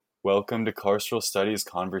Welcome to Carceral Studies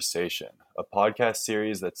Conversation, a podcast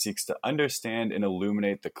series that seeks to understand and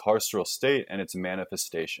illuminate the carceral state and its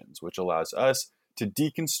manifestations, which allows us to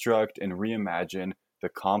deconstruct and reimagine the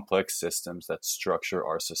complex systems that structure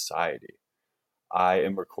our society. I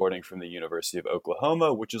am recording from the University of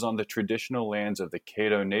Oklahoma, which is on the traditional lands of the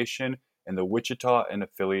Caddo Nation and the Wichita and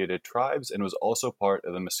affiliated tribes, and was also part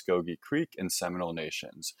of the Muskogee Creek and Seminole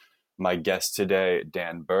Nations. My guest today,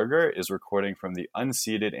 Dan Berger, is recording from the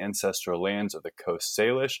unceded ancestral lands of the Coast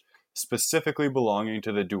Salish, specifically belonging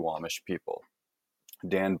to the Duwamish people.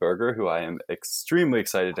 Dan Berger, who I am extremely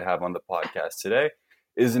excited to have on the podcast today,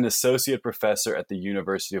 is an associate professor at the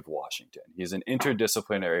University of Washington. He's an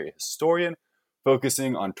interdisciplinary historian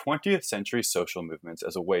focusing on 20th century social movements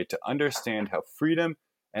as a way to understand how freedom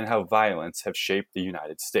and how violence have shaped the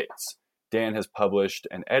United States. Dan has published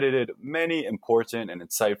and edited many important and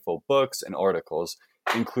insightful books and articles,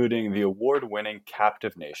 including the award-winning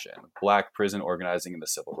Captive Nation, Black Prison Organizing in the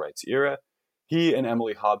Civil Rights Era. He and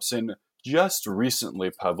Emily Hobson just recently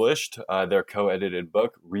published their co-edited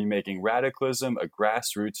book, Remaking Radicalism, a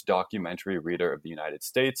Grassroots Documentary Reader of the United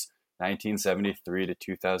States, 1973 to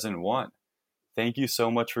 2001. Thank you so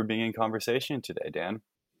much for being in conversation today, Dan.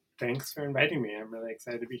 Thanks for inviting me. I'm really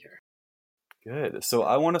excited to be here. Good. So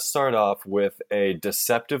I want to start off with a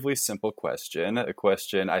deceptively simple question, a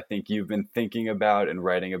question I think you've been thinking about and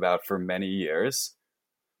writing about for many years.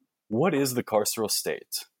 What is the carceral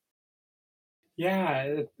state?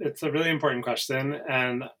 Yeah, it's a really important question,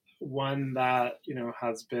 and one that,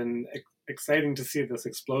 has been exciting to see this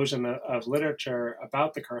explosion of literature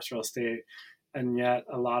about the carceral state, and yet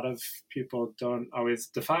a lot of people don't always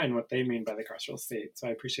define what they mean by the carceral state. So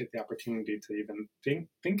I appreciate the opportunity to even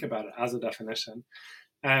think about it as a definition.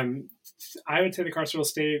 I would say the carceral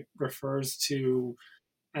state refers to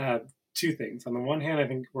two things. On the one hand, I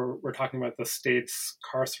think we're talking about the state's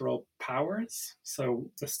carceral powers, so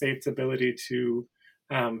the state's ability to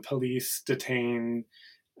police, detain,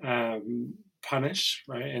 punish,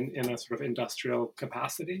 right, in a sort of industrial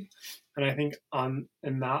capacity. And I think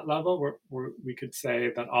in that level, we could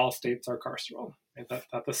say that all states are carceral, right?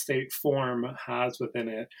 That the state form has within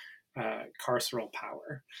it carceral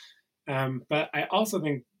power. But I also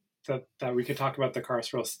think that we could talk about the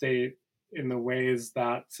carceral state in the ways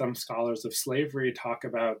that some scholars of slavery talk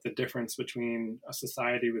about the difference between a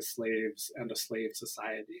society with slaves and a slave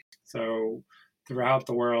society. So throughout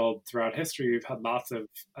the world, throughout history, we've had lots of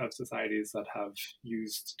societies that have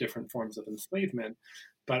used different forms of enslavement,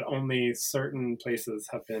 but only certain places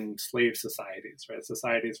have been slave societies, right?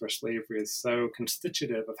 Societies where slavery is so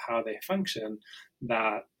constitutive of how they function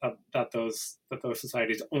that those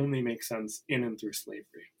societies only make sense in and through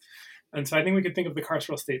slavery. And so I think we could think of the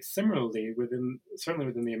carceral state similarly, certainly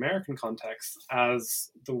within the American context, as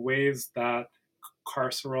the ways that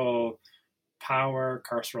carceral power,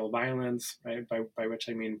 carceral violence, right, by which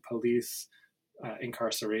I mean police,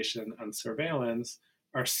 incarceration, and surveillance,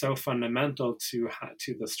 are so fundamental to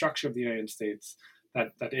the structure of the United States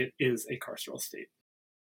that it is a carceral state.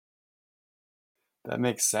 That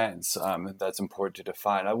makes sense. That's important to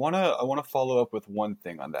define. I wanna follow up with one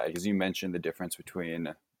thing on that, because you mentioned the difference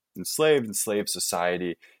between enslaved and slave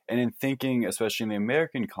society, and in thinking, especially in the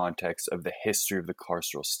American context, of the history of the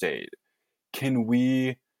carceral state.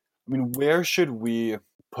 Where should we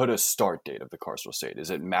put a start date of the carceral state? Is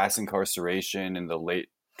it mass incarceration in the late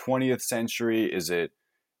 20th century? Is it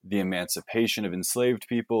the emancipation of enslaved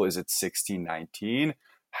people? Is it 1619?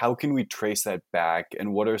 How can we trace that back?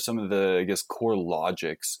 And what are some of the, I guess, core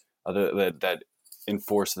logics that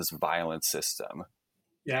enforce this violent system?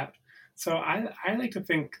 Yeah. So I like to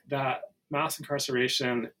think that mass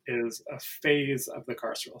incarceration is a phase of the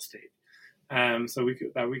carceral state. So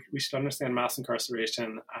we should understand mass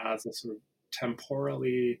incarceration as a sort of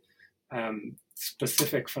temporally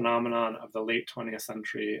specific phenomenon of the late 20th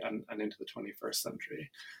century and into the 21st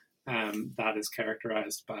century. That is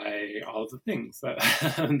characterized by all of the things that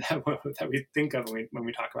that we think of when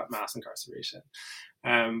we talk about mass incarceration.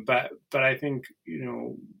 But I think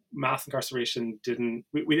mass incarceration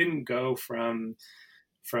we didn't go from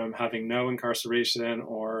having no incarceration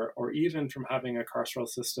or even from having a carceral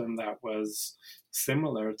system that was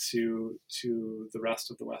similar to the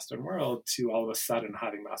rest of the Western world to all of a sudden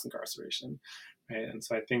having mass incarceration, right? And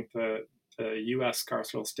so I think the U.S.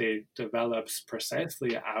 carceral state develops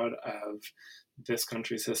precisely out of this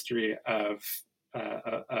country's history of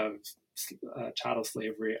chattel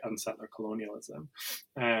slavery and settler colonialism,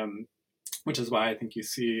 which is why I think you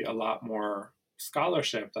see a lot more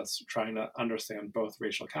scholarship that's trying to understand both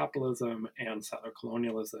racial capitalism and settler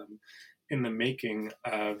colonialism in the making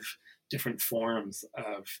of different forms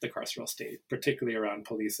of the carceral state, particularly around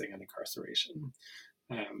policing and incarceration.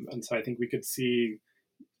 And so I think we could see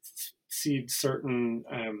certain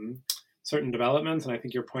certain developments. And I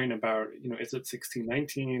think your point about, is it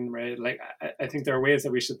 1619, right? Like, I think there are ways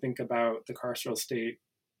that we should think about the carceral state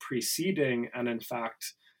preceding and in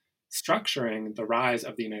fact structuring the rise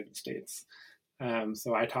of the United States.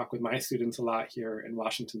 So I talk with my students a lot here in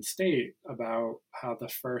Washington State about how the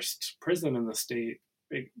first prison in the state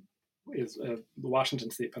is the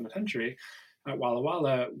Washington State Penitentiary at Walla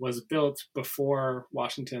Walla was built before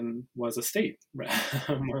Washington was a state,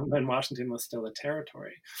 when Washington was still a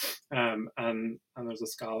territory. And there's a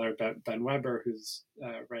scholar, Ben Weber, who's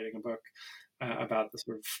writing a book about the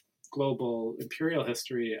sort of global imperial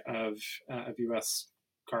history of U.S.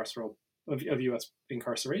 U.S.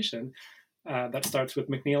 incarceration. That starts with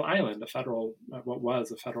McNeil Island, what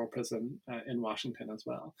was a federal prison in Washington as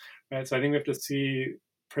well, right? So I think we have to see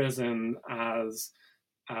prison as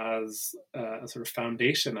a sort of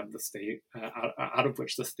foundation of the state, out of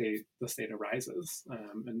which the state arises.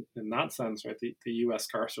 And in that sense, right, the U.S.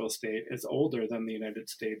 carceral state is older than the United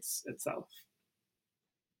States itself.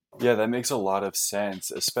 Yeah, that makes a lot of sense,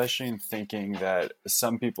 especially in thinking that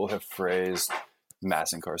some people have phrased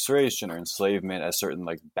mass incarceration or enslavement as certain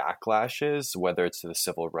like backlashes, whether it's to the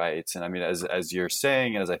civil rights. And I mean, as you're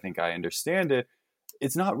saying, and as I think I understand it,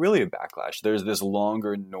 it's not really a backlash. There's this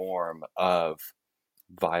longer norm of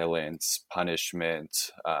violence,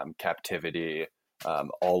 punishment, captivity,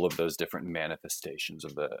 all of those different manifestations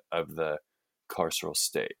of the carceral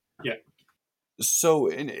state. Yeah. So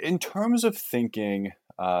in terms of thinking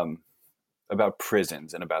about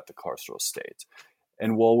prisons and about the carceral state,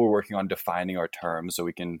 and while we're working on defining our terms, I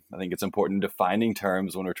think it's important defining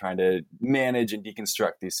terms when we're trying to manage and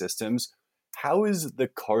deconstruct these systems. How is the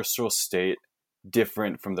carceral state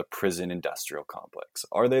different from the prison industrial complex?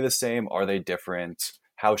 Are they the same? Are they different?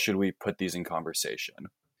 How should we put these in conversation?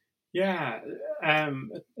 Yeah,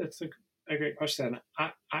 it's a great question.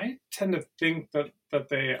 I tend to think that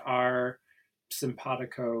they are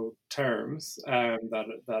simpatico terms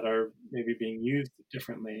that are maybe being used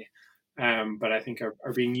differently, but I think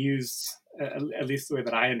are being used, at least the way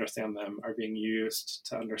that I understand them, are being used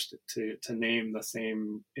to name the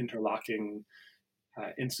same interlocking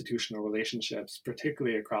institutional relationships,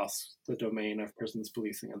 particularly across the domain of prisons,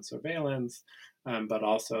 policing, and surveillance, but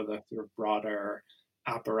also the sort of broader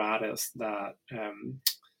apparatus that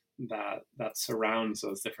surrounds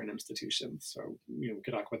those different institutions. So we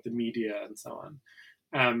could talk about the media and so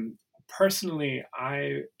on. Personally,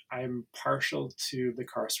 I'm partial to the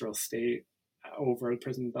carceral state over the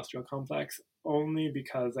prison industrial complex, only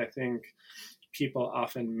because I think people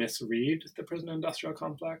often misread the prison industrial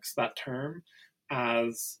complex, that term,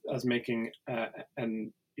 as making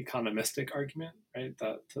an economistic argument, right?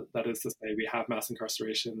 That is to say, we have mass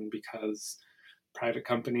incarceration because private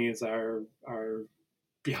companies are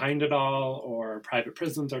behind it all, or private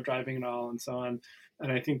prisons are driving it all, and so on.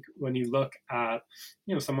 And I think when you look at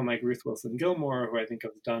someone like Ruth Wilson Gilmore, who I think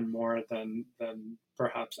has done more than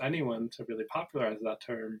perhaps anyone to really popularize that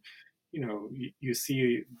term, you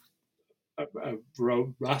see a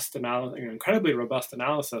robust analysis, an incredibly robust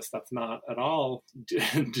analysis that's not at all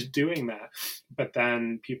doing that. But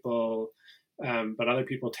then other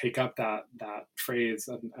people take up that phrase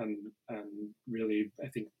and really, I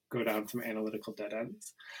think, go down some analytical dead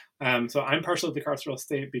ends. So I'm partial to the carceral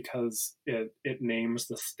state because it names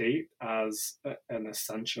the state as an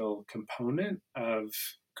essential component of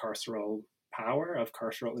carceral power, of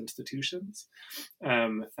carceral institutions,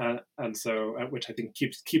 and so which I think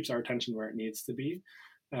keeps our attention where it needs to be,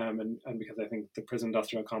 and because I think the prison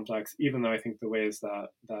industrial complex, even though I think the ways that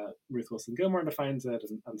Ruth Wilson Gilmore defines it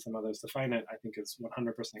and some others define it, I think is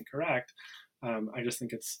 100% correct. I just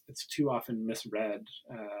think it's too often misread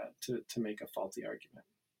to make a faulty argument.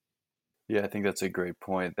 Yeah, I think that's a great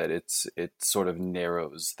point, that it sort of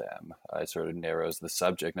narrows them. It sort of narrows the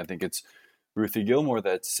subject. And I think it's Ruthie Gilmore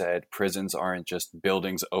that said prisons aren't just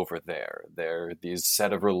buildings over there. They're these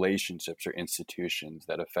set of relationships or institutions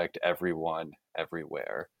that affect everyone,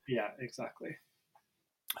 everywhere. Yeah, exactly.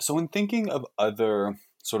 So in thinking of other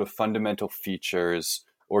sort of fundamental features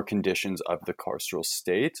or conditions of the carceral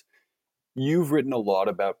state, you've written a lot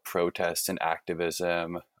about protest and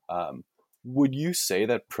activism. Would you say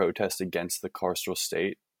that protest against the carceral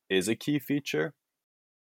state is a key feature?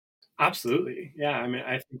 Absolutely. Yeah. I mean,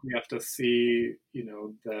 I think we have to see,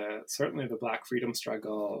 certainly the Black freedom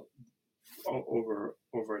struggle over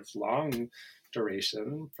its long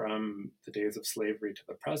duration, from the days of slavery to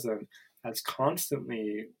the present, as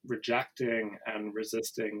constantly rejecting and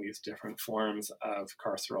resisting these different forms of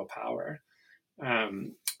carceral power.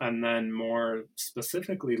 And then more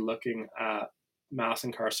specifically looking at mass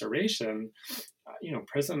incarceration,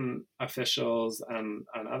 prison officials and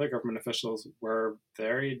other government officials were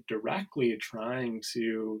very directly trying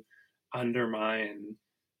to undermine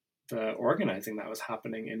the organizing that was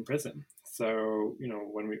happening in prison. So,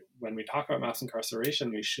 when we talk about mass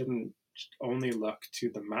incarceration, we shouldn't only look to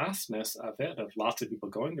the massness of it, of lots of people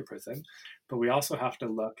going to prison, but we also have to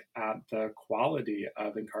look at the quality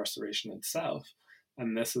of incarceration itself.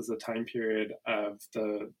 And this is a time period of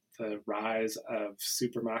the rise of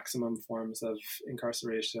super maximum forms of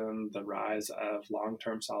incarceration, the rise of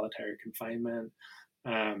long-term solitary confinement.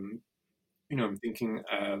 I'm thinking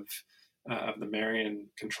of the Marion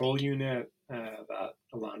Control Unit that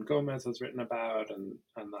Alain Gomez has written about, and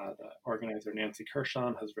that organizer Nancy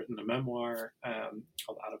Kershaw has written a memoir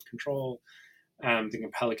called Out of Control. Thinking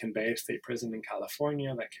of Pelican Bay State Prison in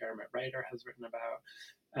California that Karamet Ryder has written about.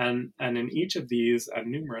 And in each of these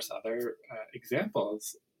and numerous other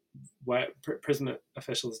examples, what prison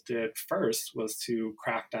officials did first was to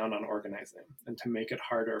crack down on organizing and to make it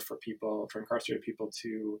harder for incarcerated people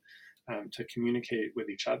to communicate with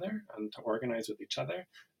each other and to organize with each other,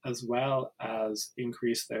 as well as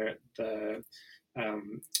increase the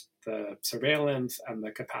surveillance and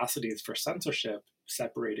the capacities for censorship,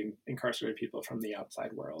 separating incarcerated people from the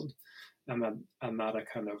outside world, and that a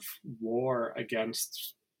kind of war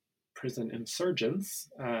against prison insurgents,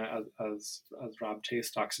 as Rob Chase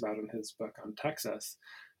talks about in his book on Texas,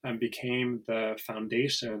 became the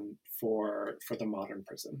foundation for the modern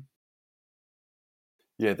prison.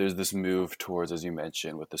 Yeah, there's this move towards, as you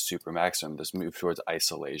mentioned, with the super maximum, this move towards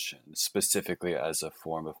isolation, specifically as a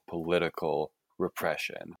form of political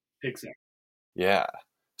repression. Exactly. Yeah.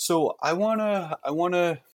 So I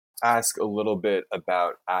wanna ask a little bit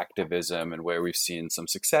about activism and where we've seen some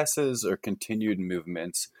successes or continued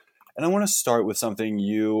movements. And I want to start with something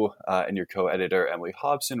you and your co-editor Emily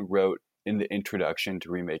Hobson wrote in the introduction to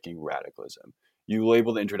Remaking Radicalism. You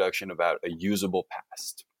labeled the introduction about a usable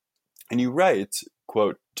past. And you write,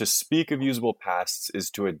 quote, "To speak of usable pasts is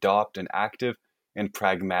to adopt an active and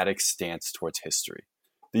pragmatic stance towards history.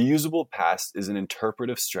 The usable past is an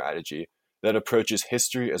interpretive strategy that approaches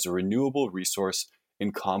history as a renewable resource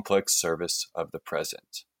in complex service of the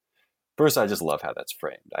present." First, I just love how that's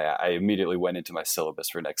framed. I immediately went into my syllabus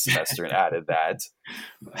for next semester and added that.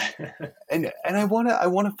 And I want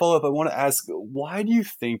to follow up. I want to ask, why do you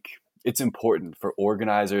think it's important for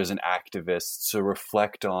organizers and activists to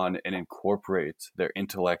reflect on and incorporate their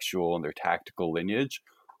intellectual and their tactical lineage?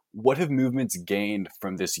 What have movements gained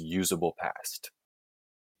from this usable past?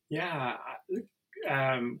 Yeah,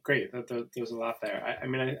 great. There's a lot there.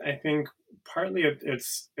 I think partly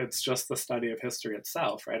it's just the study of history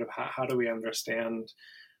itself, right? Of how do we understand?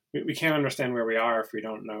 We can't understand where we are if we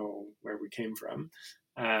don't know where we came from,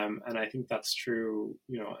 and I think that's true.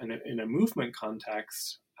 In a movement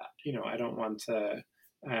context, I don't want to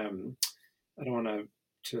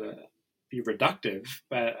to be reductive,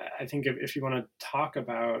 but I think if you want to talk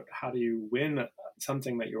about how do you win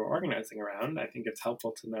something that you're organizing around, I think it's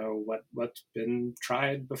helpful to know what's been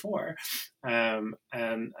tried before, and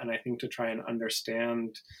I think to try and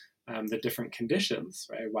understand the different conditions,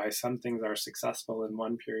 right? Why some things are successful in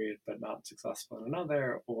one period but not successful in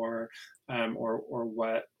another, or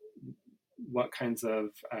what kinds of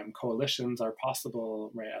coalitions are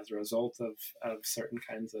possible, right, as a result of certain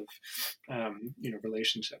kinds of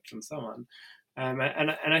relationships and so on. And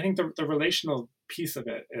I think the relational piece of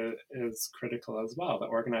it is critical as well. That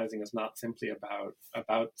organizing is not simply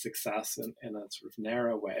about success in a sort of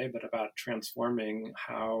narrow way, but about transforming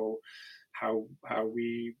how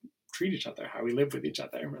we treat each other, how we live with each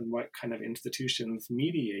other, and what kind of institutions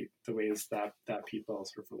mediate the ways that people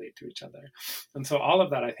sort of relate to each other. And so all of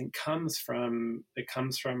that, I think, comes from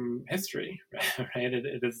history, right?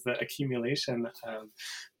 It is the accumulation of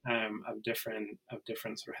different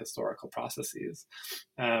sort of historical processes.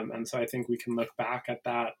 And so I think we can look back at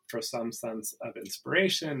that for some sense of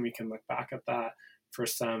inspiration. We can look back at that for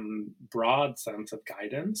some broad sense of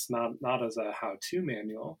guidance, not as a how-to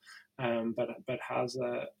manual, but as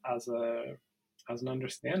an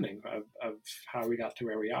understanding of how we got to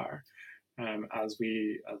where we are, as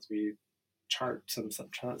we chart some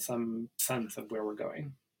sense of where we're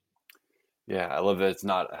going. Yeah, I love that it's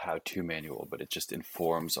not a how-to manual, but it just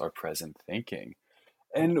informs our present thinking.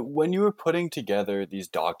 And when you were putting together these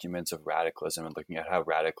documents of radicalism and looking at how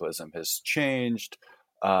radicalism has changed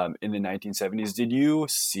in the 1970s, did you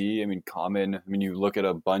see, you look at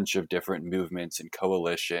a bunch of different movements and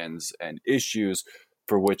coalitions and issues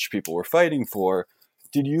for which people were fighting for.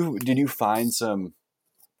 Did you find some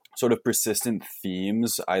sort of persistent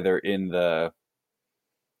themes either in the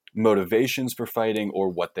motivations for fighting, or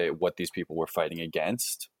what these people were fighting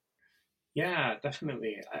against? Yeah,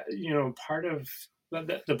 definitely. Part of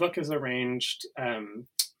the book is arranged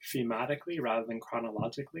thematically rather than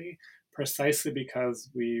chronologically, precisely because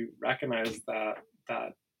we recognize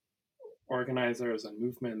that organizers and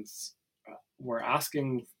movements were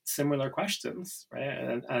asking similar questions,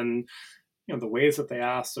 right? And the ways that they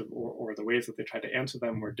asked, or the ways that they tried to answer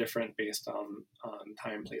them, were different based on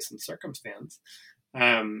time, place, and circumstance.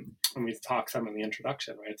 And we talk some in the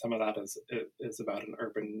introduction, right? Some of that is about an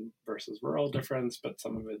urban versus rural difference, but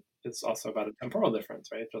some of it is also about a temporal difference,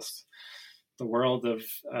 right? Just the world of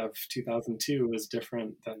 2002 is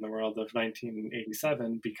different than the world of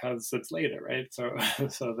 1987 because it's later, right? So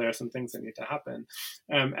so there are some things that need to happen,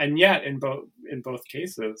 and yet in both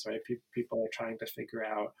cases, right, people are trying to figure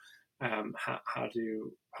out how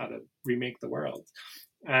to remake the world.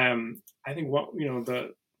 I think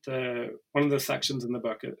the one of the sections in the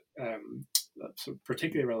book that's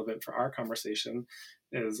particularly relevant for our conversation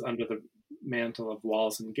is under the mantle of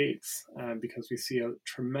walls and gates, because we see a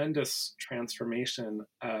tremendous transformation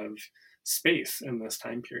of space in this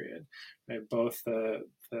time period, right? Both the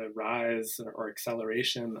rise or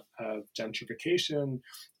acceleration of gentrification,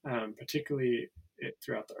 particularly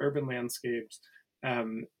throughout the urban landscapes,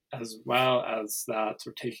 um, as well as that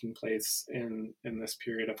sort of taking place in this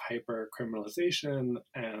period of hyper criminalization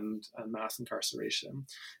and mass incarceration.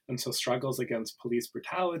 And so struggles against police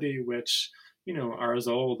brutality, which are as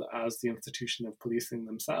old as the institution of policing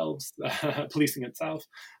themselves, policing itself,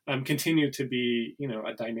 continue to be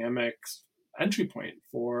a dynamic entry point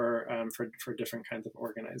for different kinds of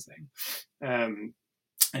organizing. Um,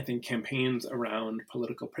 I think campaigns around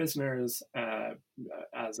political prisoners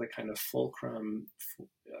as a kind of fulcrum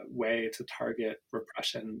way to target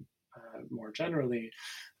repression more generally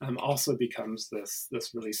also becomes this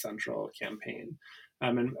really central campaign.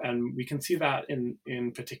 And we can see that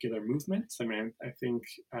in particular movements. I mean, I think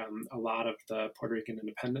a lot of the Puerto Rican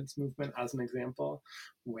independence movement, as an example,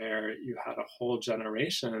 where you had a whole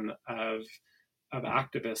generation of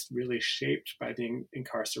activists really shaped by the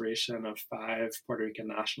incarceration of 5 Puerto Rican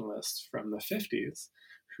nationalists from the 50s,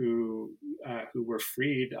 who were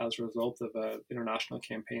freed as a result of an international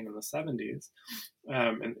campaign in the 70s,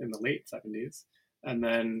 in the late 70s. And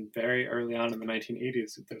then very early on in the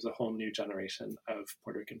 1980s, there's a whole new generation of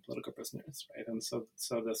Puerto Rican political prisoners, right? And so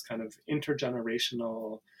this kind of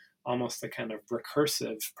intergenerational, almost a kind of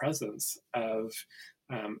recursive presence of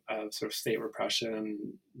sort of state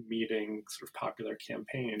repression meeting sort of popular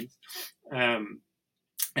campaigns,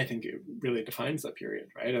 I think it really defines that period,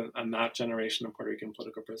 right? And that generation of Puerto Rican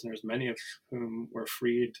political prisoners, many of whom were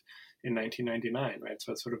freed in 1999, right?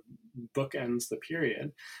 So it sort of bookends the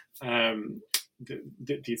period.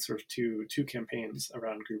 These sort of two campaigns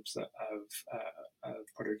around groups of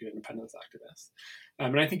Puerto Rican independence activists,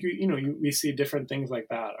 and I think we see different things like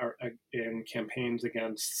that in campaigns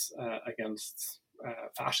against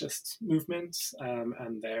fascist movements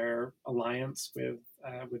and their alliance with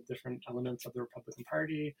different elements of the Republican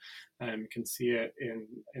Party. You can see it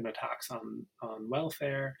in attacks on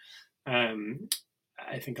welfare.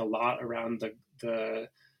 I think a lot around the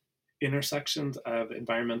intersections of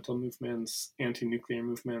environmental movements, anti-nuclear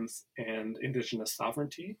movements, and indigenous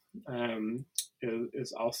sovereignty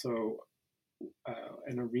is also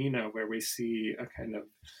an arena where we see a kind of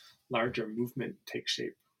larger movement take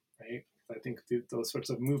shape, right? I think those sorts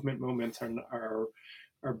of movement moments are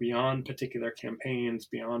beyond particular campaigns,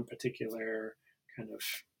 beyond particular kind of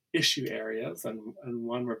issue areas, and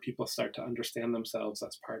one where people start to understand themselves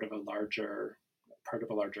as part of a larger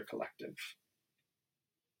collective.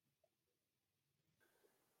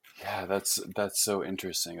 Yeah, that's so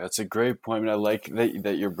interesting. That's a great point. And I like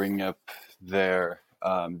that you're bringing up there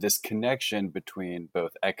this connection between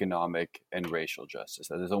both economic and racial justice.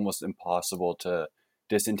 That is almost impossible to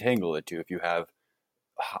disentangle the two. If you have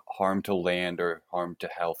harm to land or harm to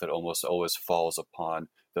health, it almost always falls upon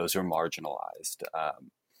those who are marginalized.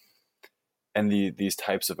 And these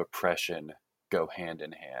types of oppression go hand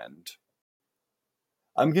in hand.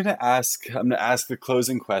 I'm gonna ask the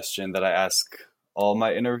closing question that I ask all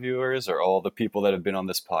my interviewers or all the people that have been on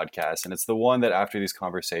this podcast, and it's the one that after these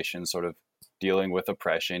conversations, sort of dealing with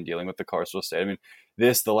oppression, dealing with the carceral state. I mean,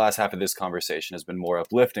 the last half of this conversation has been more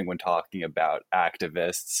uplifting when talking about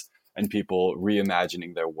activists and people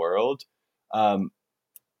reimagining their world. Um,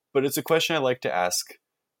 but it's a question I like to ask.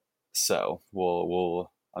 So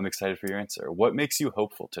I'm excited for your answer. What makes you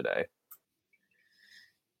hopeful today?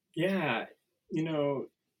 Yeah, you know,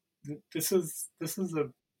 this is a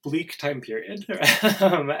bleak time period.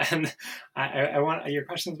 And I want your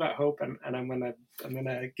questions about hope, and I'm gonna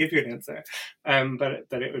give you an answer.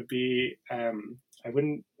 But it would be I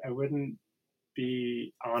wouldn't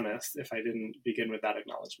be honest if I didn't begin with that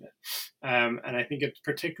acknowledgement. And I think it's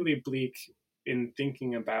particularly bleak in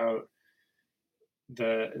thinking about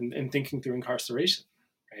in thinking through incarceration.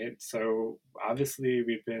 Right. So obviously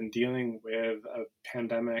we've been dealing with a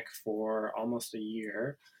pandemic for almost a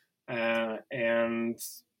year, and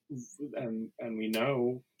we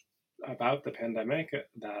know about the pandemic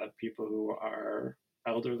that people who are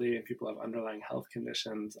elderly and people who have underlying health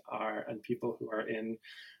conditions and people who are in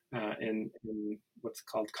what's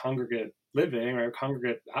called congregate living or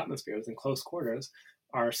congregate atmospheres in close quarters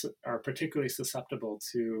are particularly susceptible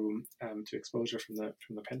to exposure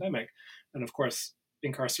from the pandemic. And of course,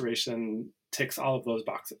 incarceration ticks all of those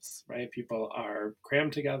boxes, right? People are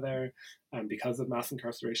crammed together, and because of mass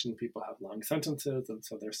incarceration, people have long sentences, and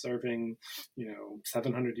so they're serving,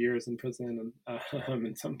 700 years in prison,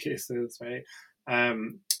 in some cases, right?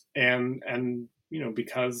 And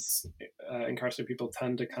because incarcerated people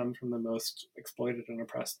tend to come from the most exploited and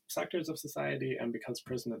oppressed sectors of society, and because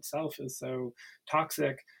prison itself is so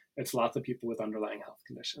toxic, it's lots of people with underlying health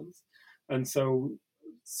conditions. And so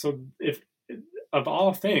if of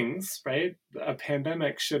all things, right, a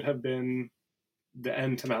pandemic should have been the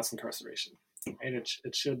end to mass incarceration. Right?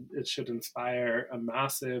 It should inspire a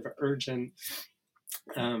massive, urgent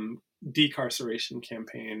decarceration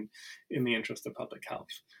campaign in the interest of public health.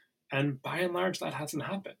 And by and large, that hasn't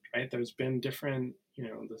happened, right? There's been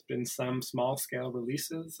there's been some small scale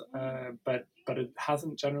releases, but it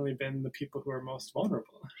hasn't generally been the people who are most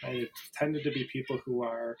vulnerable. Right? It tended to be people who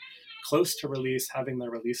are close to release, having their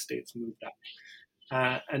release dates moved up.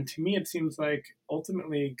 And to me, it seems like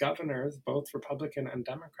ultimately governors, both Republican and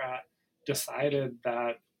Democrat, decided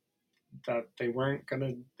that they weren't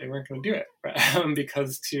gonna do it, right?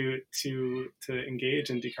 Because to engage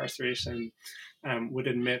in decarceration would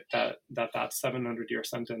admit that 700-year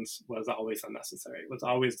sentence was always unnecessary. It was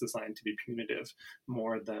always designed to be punitive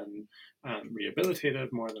more than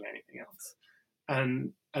rehabilitative, more than anything else.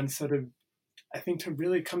 And so I think to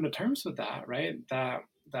really come to terms with that, right? That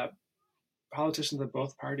politicians of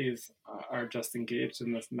both parties are just engaged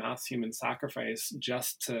in this mass human sacrifice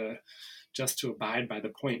just to abide by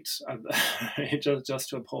the point of just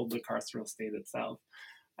to uphold the carceral state itself.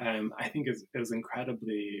 I think is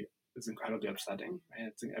incredibly upsetting.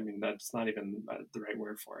 Right? That's not even the right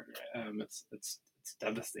word for it. Right? It's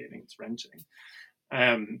devastating. It's wrenching.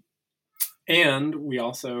 And we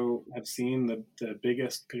also have seen the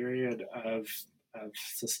biggest period of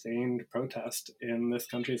sustained protest in this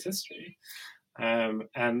country's history.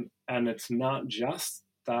 And it's not just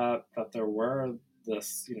that there were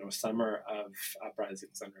this summer of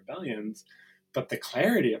uprisings and rebellions, but the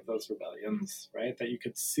clarity of those rebellions, right? That you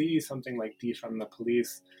could see something like defund the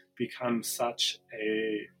police become such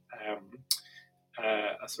a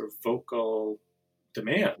sort of vocal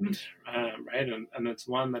demand, right? And it's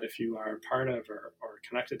one that if you are part of or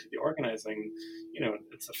connected to the organizing,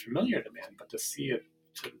 it's a familiar demand, but to see it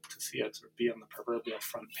sort of be on the proverbial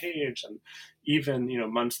front page, and even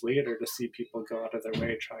months later to see people go out of their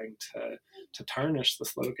way trying to tarnish the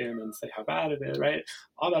slogan and say how bad it is, right?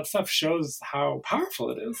 All that stuff shows how powerful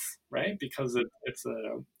it is, right? Because it's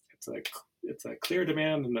a clear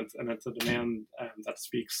demand, and it's a demand that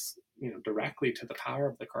speaks directly to the power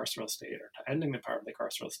of the carceral state, or to ending the power of the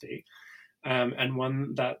carceral state, and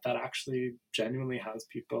one that actually genuinely has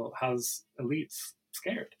elites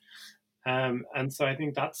scared. And so I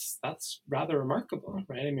think that's rather remarkable,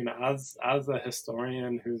 right? I mean, as a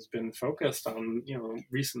historian who's been focused on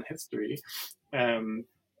recent history, and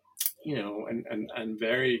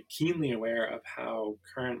very keenly aware of how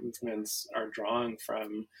current movements are drawing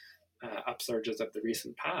from upsurges of the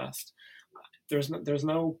recent past, there's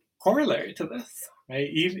no corollary to this, right?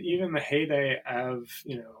 Even the heyday of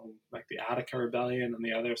like the Attica Rebellion and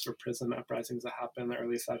the other sort of prison uprisings that happened in the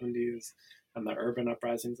early 70s, and the urban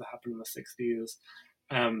uprisings that happened in the 60s,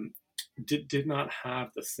 did not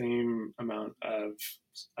have the same amount of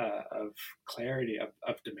clarity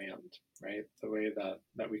of demand, right? The way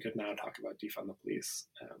that we could now talk about defund the police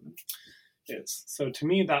is. So to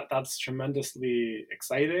me, that's tremendously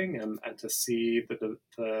exciting, and to see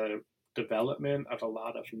the development of a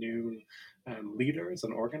lot of new leaders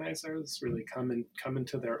and organizers really come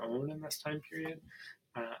into their own in this time period,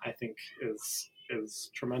 I think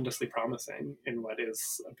is tremendously promising in what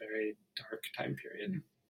is a very dark time period.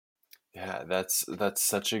 Yeah, that's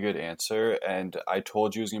such a good answer. And I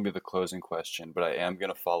told you it was going to be the closing question, but I am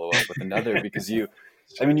going to follow up with another because you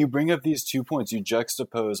bring up these 2 points. You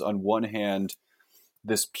juxtapose on one hand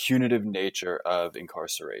this punitive nature of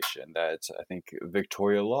incarceration. That I think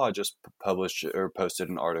Victoria Law just published or posted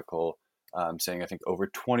an article saying I think over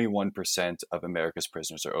 21% of America's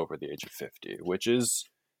prisoners are over the age of 50, which is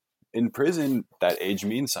in prison, that age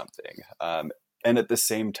means something. And at the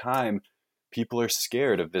same time, people are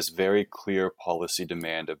scared of this very clear policy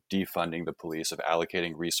demand of defunding the police, of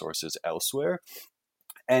allocating resources elsewhere.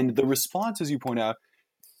 And the response, as you point out,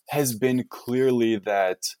 has been clearly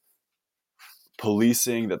that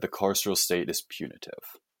policing, that the carceral state is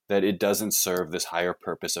punitive, that it doesn't serve this higher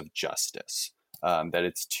purpose of justice, that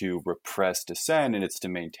it's to repress dissent and it's to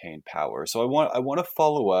maintain power. So I want to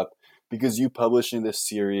follow up because you published in this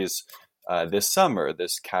series this summer,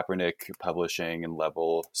 this Kaepernick Publishing and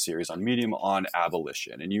Level series on Medium on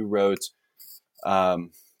abolition, and you wrote an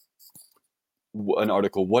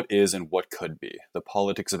article, "What is and what could be the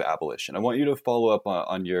politics of abolition." I want you to follow up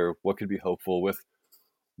on your "What could be hopeful" with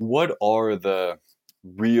what are the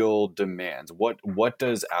real demands? What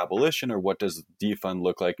does abolition or what does defund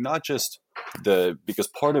look like? Not just because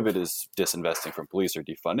part of it is disinvesting from police or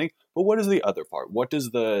defunding, but what is the other part? What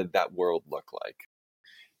does that world look like?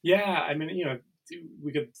 Yeah, I mean,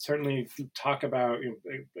 we could certainly talk about,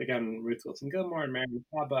 again, Ruth Wilson Gilmore and Mary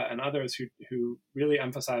Saba and others who really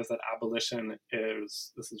emphasize that abolition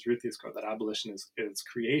is, this is Ruthie's quote, that abolition is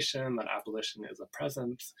creation, that abolition is a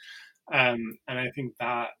presence. And I think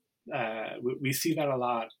that we see that a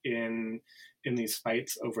lot in these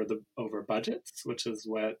fights over budgets, which is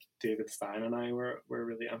what David Stein and I were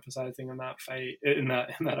really emphasizing in that fight, in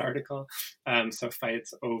that article. So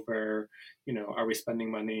fights over, are we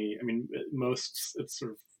spending money? I mean, it's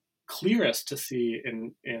sort of clearest to see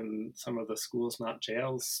in some of the schools, not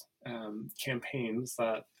jails, campaigns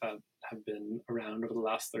that have been around over the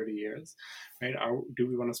last 30 years, right? Do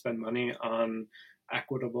we want to spend money on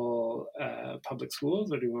equitable public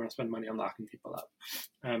schools, or do we want to spend money on locking people up?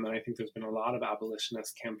 And I think there's been a lot of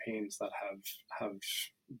abolitionist campaigns that have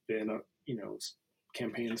been,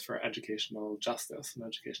 campaigns for educational justice and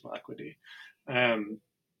educational equity. And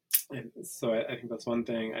so I think that's one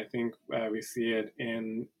thing. I think we see it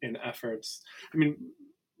in efforts. I mean,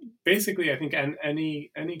 basically, I think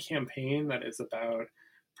any campaign that is about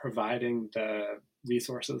providing the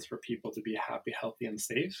resources for people to be happy, healthy, and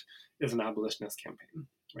safe is an abolitionist campaign,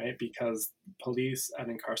 right? Because police and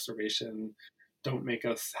incarceration don't make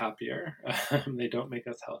us happier. They don't make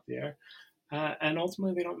us healthier. And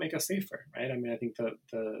ultimately, they don't make us safer, right? I mean, I think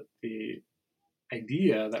the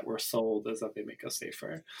idea that we're sold is that they make us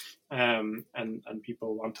safer, and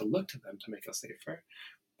people want to look to them to make us safer.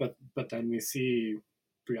 But then we see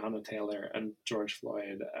Breonna Taylor and George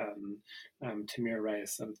Floyd and Tamir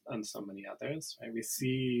Rice and so many others. Right? We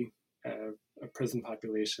see a prison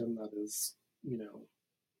population that is,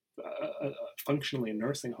 functionally a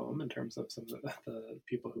nursing home in terms of some of the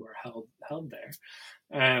people who are held there.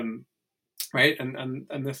 Right,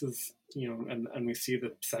 and this is, and we see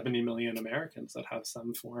the 70 million Americans that have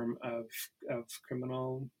some form of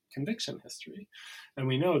criminal conviction history, and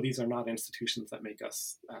we know these are not institutions that make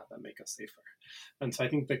us safer. And so I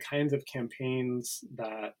think the kinds of campaigns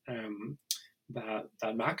that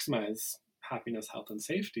maximize happiness, health, and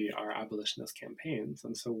safety are abolitionist campaigns.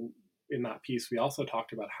 And so in that piece, we also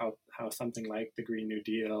talked about how something like the Green New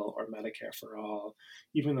Deal or Medicare for All,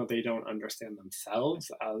 even though they don't understand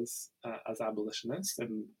themselves as abolitionists,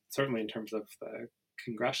 and certainly in terms of the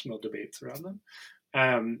congressional debates around them,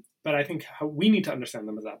 but I think we need to understand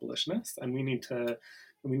them as abolitionists, and we need to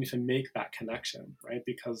make that connection, right?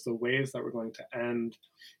 Because the ways that we're going to end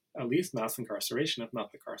at least mass incarceration, if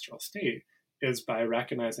not the carceral state, is by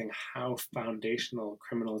recognizing how foundational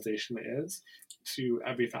criminalization is to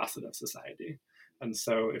every facet of society. And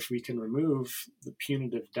so if we can remove the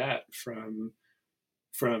punitive debt from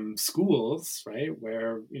schools, right,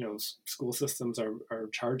 where school systems are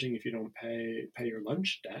charging if you don't pay your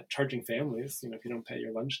lunch debt, charging families, if you don't pay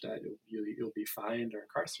your lunch debt, you'll be fined or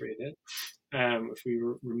incarcerated. If we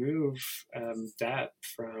remove debt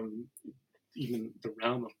from even the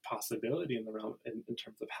realm of possibility in the realm in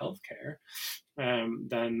terms of healthcare,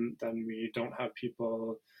 then we don't have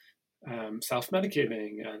people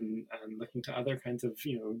self-medicating and looking to other kinds of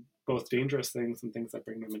both dangerous things and things that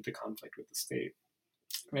bring them into conflict with the state.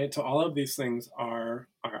 Right. So all of these things are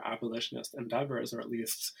abolitionist endeavors, or at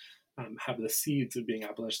least have the seeds of being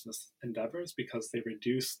abolitionist endeavors, because they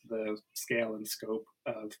reduce the scale and scope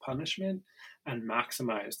of punishment and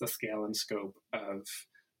maximize the scale and scope of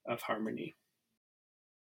harmony.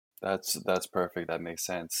 That's perfect. That makes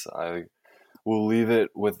sense. I will leave it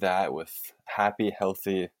with that, with happy,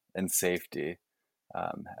 healthy, and safety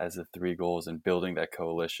as the three goals, and building that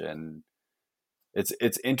coalition.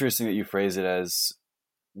 It's interesting that you phrase it as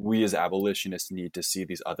we as abolitionists need to see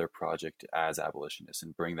these other projects as abolitionists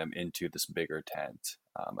and bring them into this bigger tent.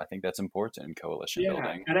 I think that's important in coalition Yeah,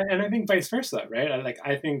 building. and I think vice versa, right?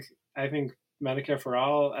 I think Medicare for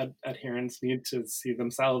All adherents need to see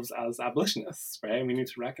themselves as abolitionists, right? We need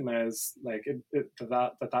to recognize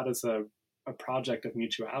that is a project of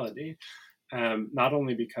mutuality, not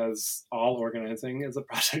only because all organizing is a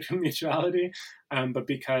project of mutuality, but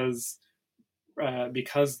because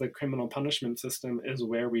the criminal punishment system is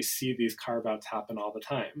where we see these carve outs happen all the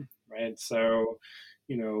time, right? So,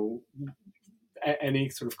 you know, any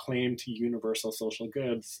sort of claim to universal social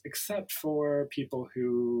goods, except for people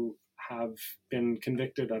who have been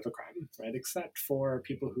convicted of a crime, right? Except for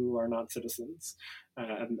people who are not citizens,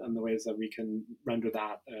 and the ways that we can render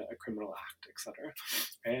that a criminal act, etc.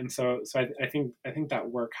 And so I think that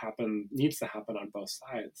work needs to happen on both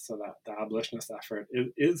sides, so that the abolitionist effort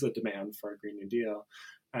is a demand for a Green New Deal,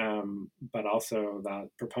 but also that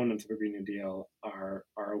proponents of a Green New Deal are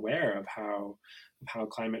aware of how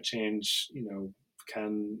climate change,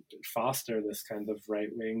 can foster this kind of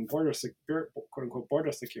right-wing quote-unquote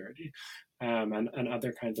border security, and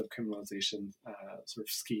other kinds of criminalization sort of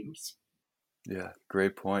schemes. Yeah,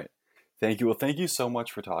 great point. Thank you. Well, thank you so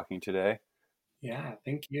much for talking today. Yeah,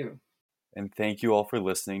 thank you. And thank you all for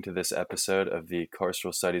listening to this episode of the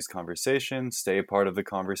Carceral Studies Conversation. Stay a part of the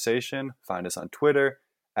conversation. Find us on Twitter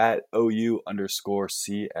at OU_CSC.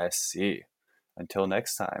 Until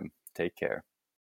next time, take care.